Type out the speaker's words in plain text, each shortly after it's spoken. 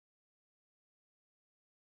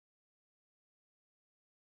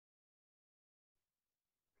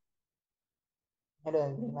Hello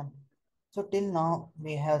everyone. So till now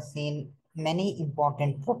we have seen many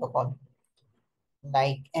important protocols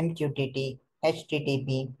like MQTT,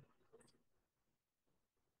 HTTP.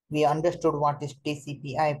 We understood what is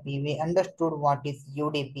TCP/IP. We understood what is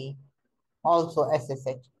UDP, also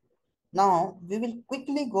SSH. Now we will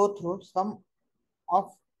quickly go through some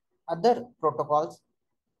of other protocols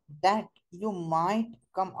that you might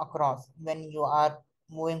come across when you are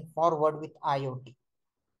moving forward with IoT.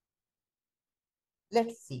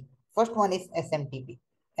 Let's see. First one is SMTP.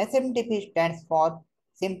 SMTP stands for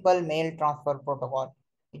Simple Mail Transfer Protocol.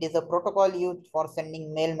 It is a protocol used for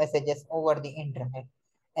sending mail messages over the internet.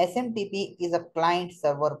 SMTP is a client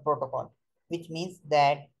server protocol, which means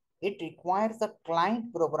that it requires a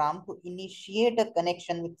client program to initiate a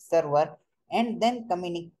connection with server and then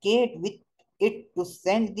communicate with it to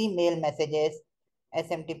send the mail messages.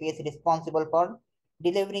 SMTP is responsible for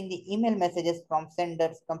delivering the email messages from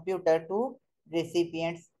sender's computer to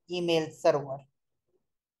recipient's email server.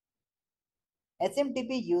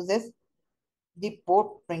 SMTP uses the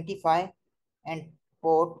port 25 and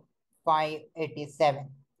port 587.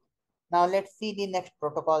 Now let's see the next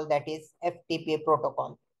protocol, that is FTP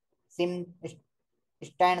protocol. SIM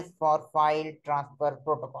stands for File Transfer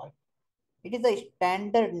Protocol. It is a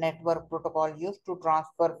standard network protocol used to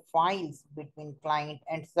transfer files between client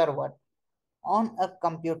and server on a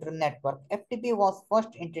computer network. FTP was first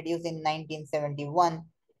introduced in 1971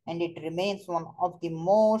 and it remains one of the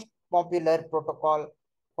most popular protocol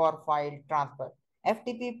for file transfer.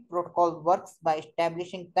 FTP protocol works by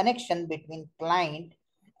establishing connection between client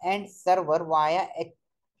and server via a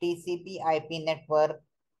TCP/IP network.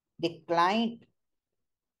 The client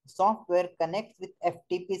software connects with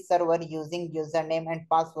FTP server using username and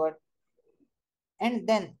password and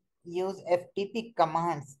then use FTP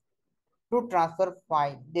commands to transfer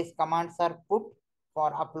file. These commands are put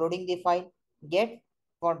for uploading the file, get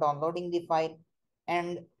for downloading the file,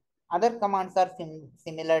 and other commands are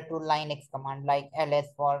similar to Linux command like ls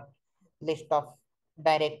for list of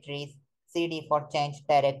directories, cd for change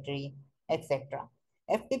directory, etc.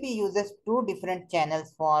 FTP uses two different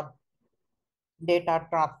channels for data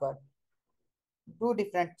transfer, two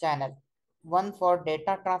different channels, one for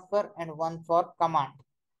data transfer and one for command.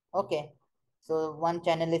 Okay, so one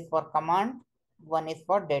channel is for command, one is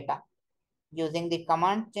for data. Using the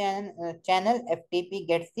command channel, FTP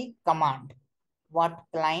gets the command what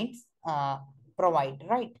clients provide,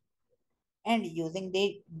 right? And using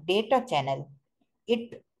the data channel,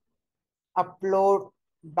 it upload,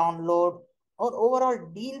 download, or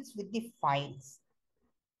overall deals with the files.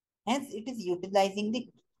 Hence, it is utilizing the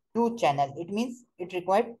two channel. It means it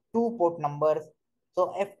required two port numbers.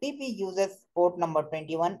 So FTP uses port number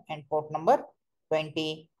 21 and port number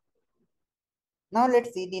 20. Now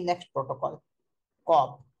let's see the next protocol,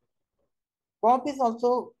 COP. COP is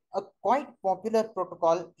also a quite popular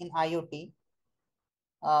protocol in IoT.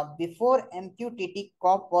 Before MQTT,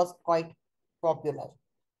 COP was quite popular.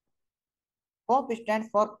 COP stands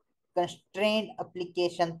for Constrained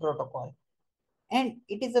Application Protocol, and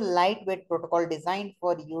it is a lightweight protocol designed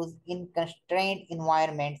for use in constrained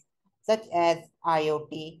environments such as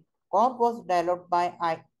IoT. COP was developed by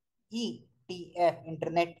IETF,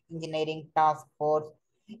 Internet Engineering Task Force,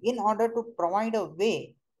 in order to provide a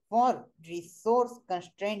way for resource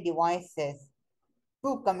constrained devices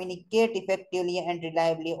to communicate effectively and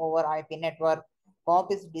reliably over IP network.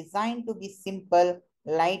 COP is designed to be simple,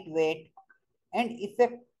 lightweight, and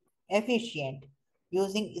efficient,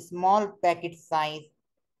 using small packet size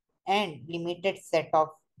and limited set of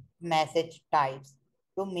message types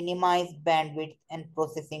to minimize bandwidth and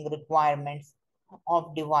processing requirements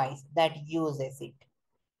of device that uses it.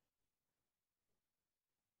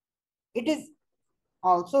 It is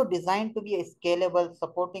also designed to be scalable,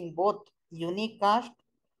 supporting both unicast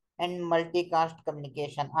and multicast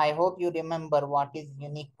communication. I hope you remember what is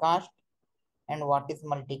unicast and what is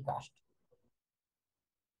multicast.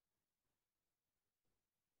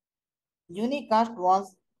 Unicast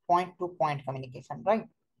was point to point communication, right?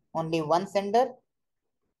 Only one sender,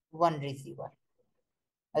 one receiver.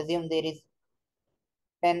 Assume there is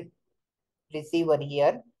 10 receiver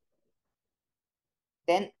here,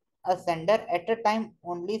 then a sender at a time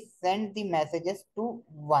only send the messages to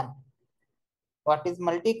one. What is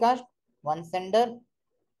multicast? One sender,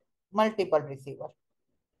 multiple receiver.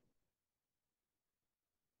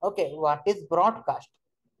 Okay, what is broadcast?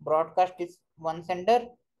 Broadcast is one sender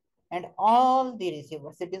and all the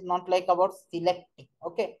receivers. It is not like about selecting.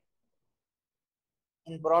 Okay,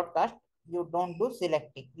 in broadcast, you don't do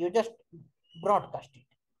selecting, you just broadcast it.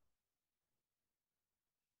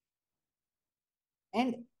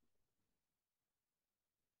 And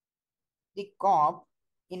The COP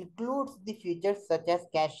includes the features such as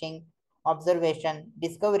caching, observation,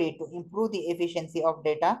 discovery to improve the efficiency of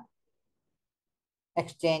data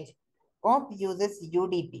exchange. COP uses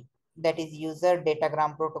UDP, that is User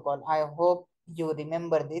Datagram Protocol. I hope you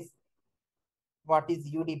remember this. What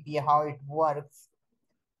is UDP, how it works,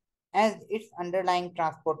 as its underlying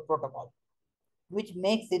transport protocol, which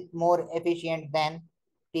makes it more efficient than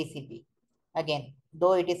TCP. Again,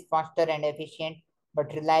 though it is faster and efficient,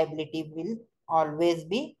 but reliability will always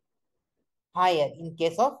be higher in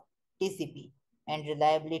case of TCP and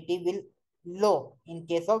reliability will low in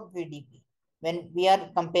case of VDP when we are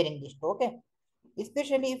comparing this two, okay?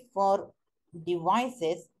 Especially for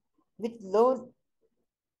devices with low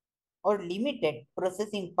or limited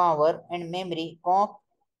processing power and memory, COP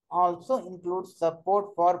also includes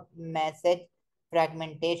support for message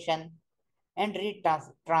fragmentation and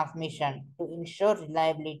retransmission to ensure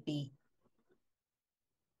reliability.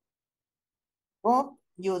 COP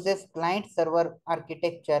uses client-server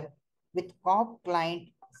architecture with COP client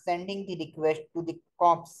sending the request to the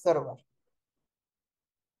COP server,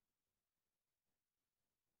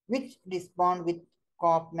 which respond with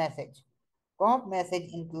COP message. COP message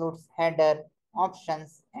includes header,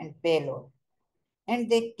 options, and payload, and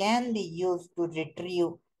they can be used to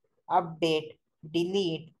retrieve, update,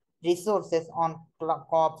 delete resources on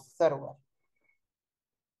COP server.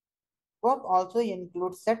 COP also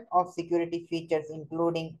includes set of security features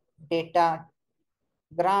including data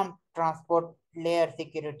gram transport layer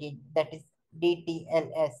security, that is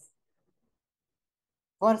DTLS,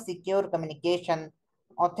 for secure communication,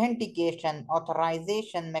 authentication,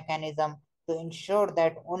 authorization mechanism to ensure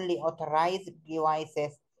that only authorized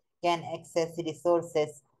devices can access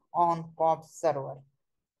resources on COP server.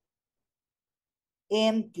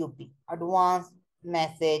 AMQP, Advanced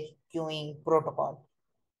Message Queuing Protocol.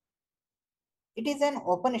 It is an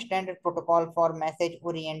open standard protocol for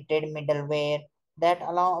message-oriented middleware that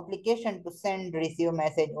allow application to send receive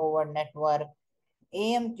message over network.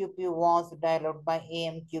 AMQP was developed by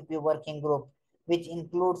AMQP Working Group, which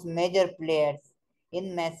includes major players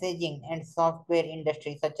in messaging and software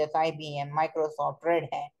industry such as IBM, Microsoft, Red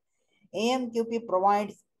Hat. AMQP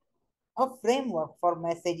provides a framework for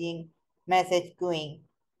messaging, message queuing,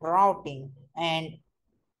 routing, a,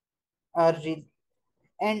 re-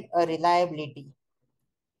 and a reliability,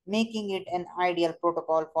 making it an ideal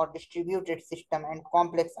protocol for distributed system and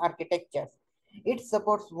complex architectures. It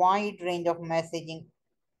supports wide range of messaging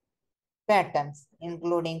patterns,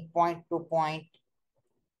 including point-to-point,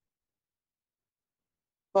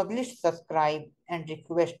 publish, subscribe, and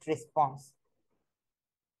request response.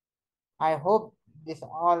 I hope this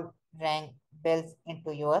all rang bells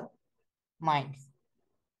into your minds.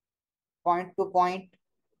 Point-to-point,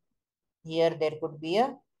 here there could be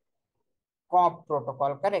a COP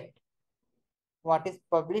protocol, correct? What is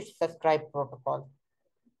publish, subscribe protocol?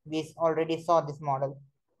 We already saw this model.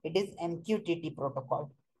 It is MQTT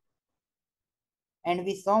protocol. And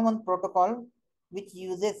we saw one protocol which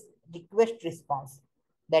uses request response,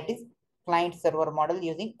 that is client server model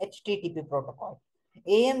using HTTP protocol.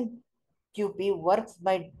 AMQP works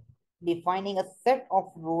by defining a set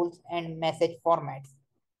of rules and message formats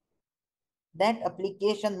that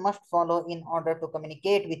application must follow in order to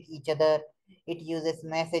communicate with each other. It uses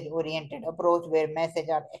message oriented approach where messages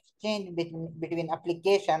are exchanged between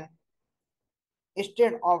application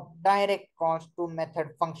instead of direct calls to method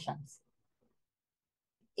functions.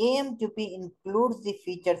 AMQP includes the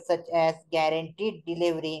features such as guaranteed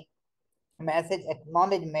delivery, message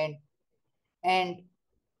acknowledgement, and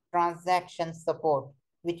transaction support,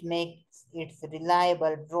 which makes it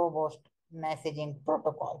reliable, robust messaging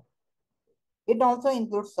protocol. It also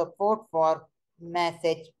includes support for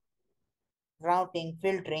message routing,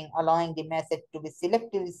 filtering, allowing the message to be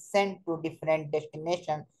selectively sent to different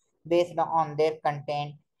destinations based on their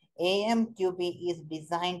content. AMQP is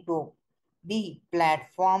designed to be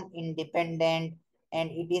platform independent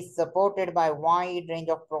and it is supported by a wide range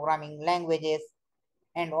of programming languages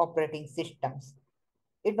and operating systems.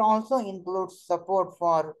 It also includes support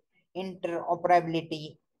for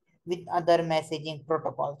interoperability with other messaging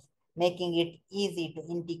protocols, making it easy to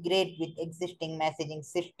integrate with existing messaging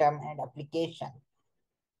system and application.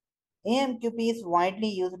 AMQP is widely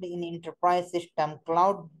used in enterprise system,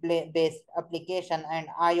 cloud-based application, and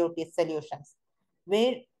IoT solutions,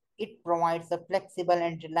 where it provides a flexible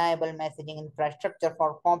and reliable messaging infrastructure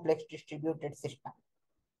for complex distributed systems.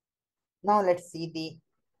 Now let's see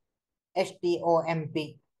the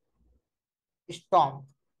STOMP, STOMP,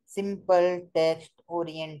 Simple Text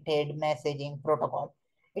Oriented Messaging Protocol.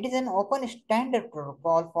 It is an open standard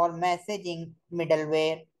protocol for messaging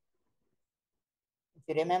middleware. If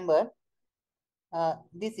you remember,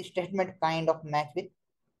 This statement kind of match with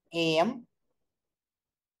AM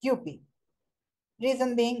QP.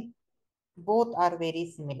 Reason being, both are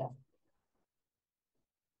very similar,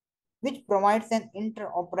 which provides an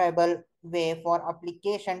interoperable way for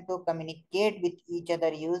application to communicate with each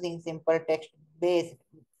other using simple text-based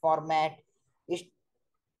format.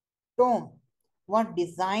 Storm was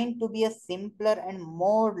designed to be a simpler and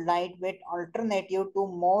more lightweight alternative to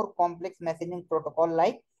more complex messaging protocol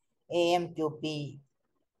like AMQP.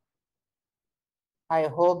 I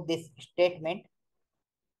hope this statement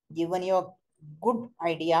given you a good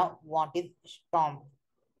idea what is Storm.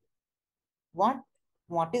 What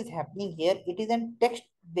what is happening here? It is a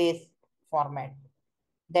text-based format.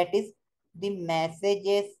 That is, the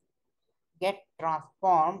messages get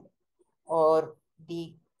transformed or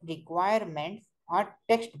the requirements are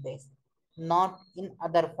text-based, not in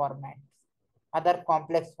other formats, other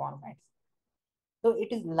complex formats. So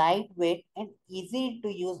it is lightweight and easy to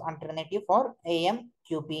use alternative for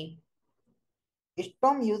AMQP.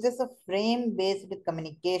 Storm uses a frame-based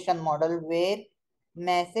communication model where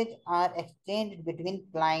messages are exchanged between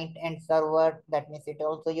client and server. That means it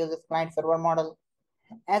also uses client-server model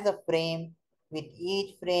as a frame, with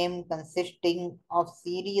each frame consisting of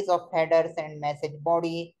series of headers and message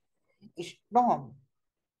body. Storm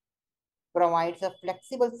provides a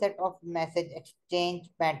flexible set of message exchange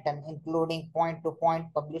pattern, including point-to-point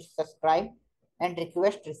publish, subscribe, and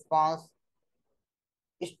request response.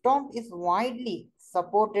 Storm is widely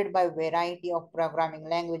supported by a variety of programming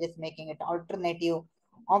languages, making it alternative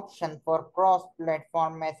option for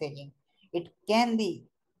cross-platform messaging. It can be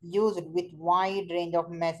used with wide range of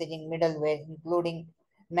messaging middleware, including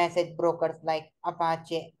message brokers like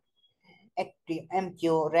Apache,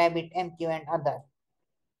 MQ, Rabbit MQ, and others.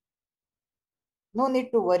 No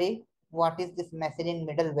need to worry what is this messaging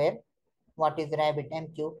middleware, what is Rabbit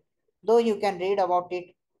MQ, though you can read about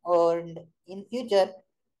it, and in future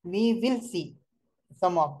we will see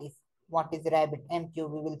some of this. What is Rabbit MQ?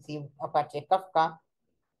 We will see Apache Kafka.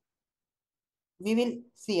 We will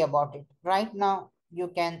see about it. Right now, you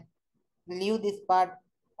can leave this part,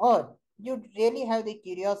 or you really have the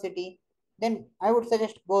curiosity, then I would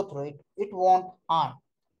suggest go through it. It won't harm.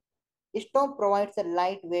 Storm provides a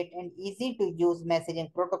lightweight and easy to use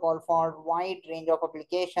messaging protocol for a wide range of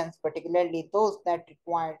applications, particularly those that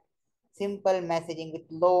require simple messaging with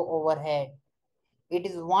low overhead. It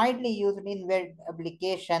is widely used in web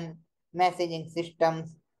application, messaging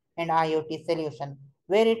systems, and IoT solutions,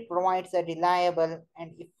 where it provides a reliable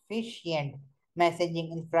and efficient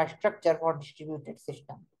messaging infrastructure for distributed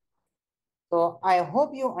systems. So I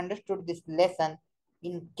hope you understood this lesson.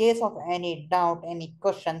 In case of any doubt, any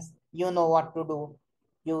questions, you know what to do.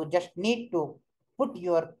 You just need to put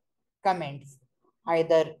your comments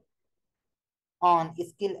either on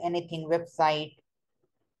Skillanything website.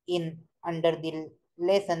 In under the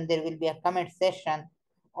lesson there will be a comment session,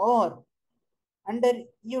 or under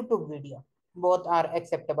YouTube video. Both are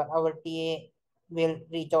acceptable. Our TA will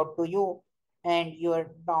reach out to you, and your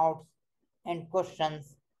doubts and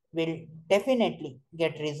questions will definitely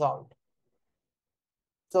get resolved.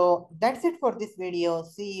 So that's it for this video.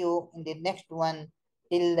 See you in the next one.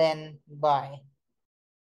 Till then, bye.